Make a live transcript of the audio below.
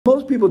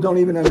Most people don't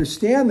even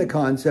understand the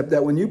concept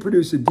that when you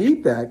produce a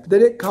defect,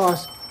 that it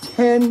costs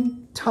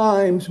 10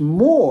 times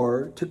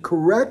more to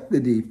correct the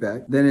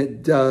defect than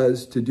it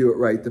does to do it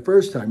right the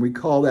first time. We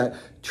call that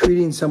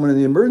treating someone in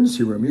the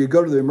emergency room. You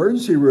go to the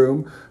emergency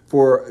room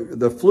for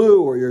the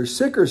flu or you're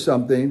sick or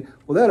something,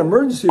 well, that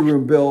emergency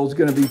room bill is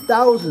going to be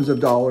thousands of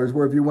dollars,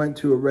 where if you went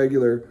to a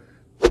regular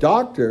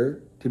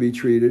doctor to be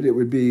treated, it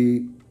would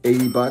be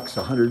 80 bucks,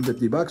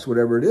 150 bucks,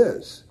 whatever it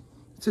is.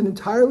 It's an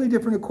entirely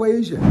different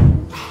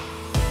equation.